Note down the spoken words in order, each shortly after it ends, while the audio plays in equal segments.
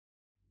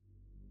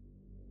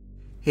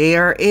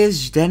Here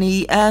is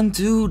Danny, and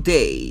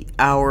today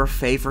our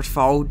favorite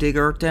foul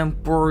digger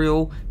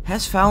Temporal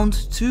has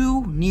found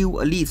two new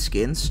elite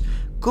skins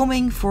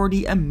coming for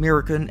the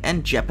American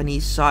and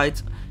Japanese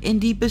side in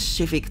the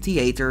Pacific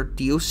Theater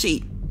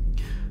DLC.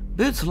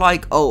 But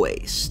like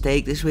always,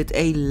 take this with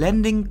a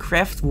landing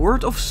craft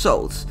word of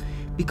salt,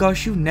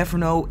 because you never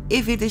know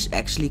if it is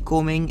actually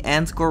coming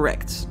and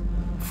correct.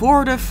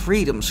 For the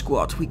Freedom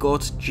Squad we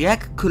got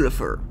Jack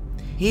Culver.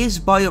 His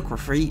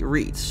biography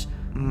reads: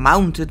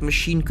 mounted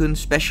machine gun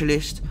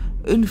specialist,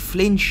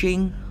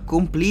 unflinching,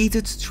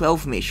 completed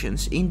 12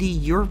 missions in the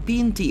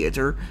European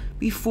theater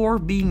before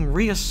being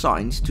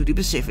reassigned to the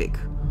Pacific.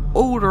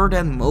 Older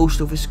than most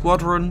of his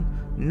squadron,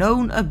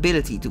 known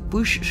ability to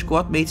push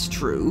squadmates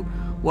through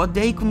what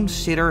they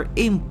consider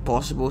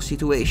impossible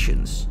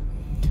situations.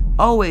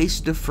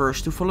 Always the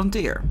first to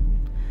volunteer.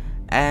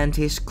 And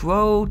his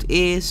quote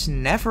is: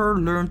 never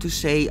learn to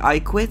say I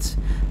quit,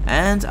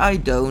 and I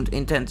don't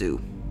intend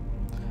to.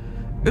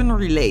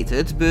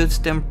 Unrelated, but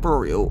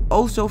Temporal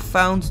also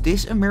found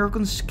this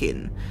American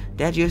skin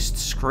that just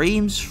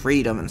screams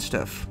freedom and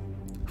stuff.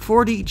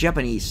 For the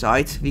Japanese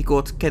side we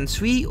got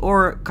Kensui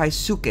or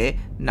Keisuke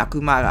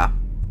Nakamura.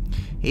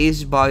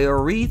 His bio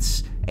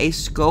reads: a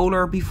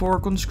scholar before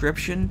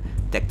conscription,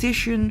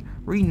 tactician,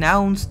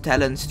 renowned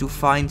talent to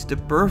find the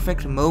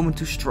perfect moment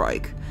to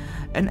strike,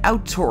 an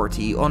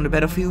authority on the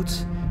battlefield,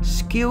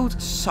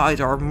 skilled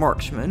sidearm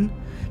marksman,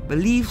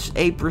 believes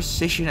a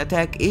precision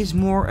attack is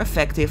more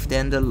effective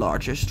than the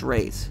largest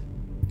raid.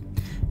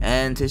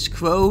 And his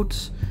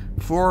quote: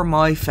 for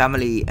my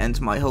family and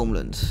my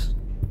homeland.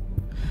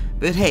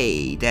 But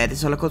hey, that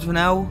is all I got for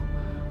now.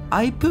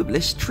 I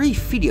published 3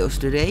 videos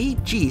today,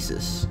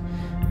 Jesus.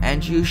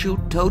 And you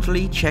should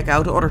totally check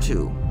out the other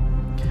 2.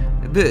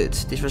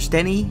 But this was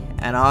Danny,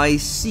 and I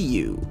see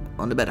you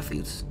on the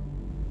battlefield.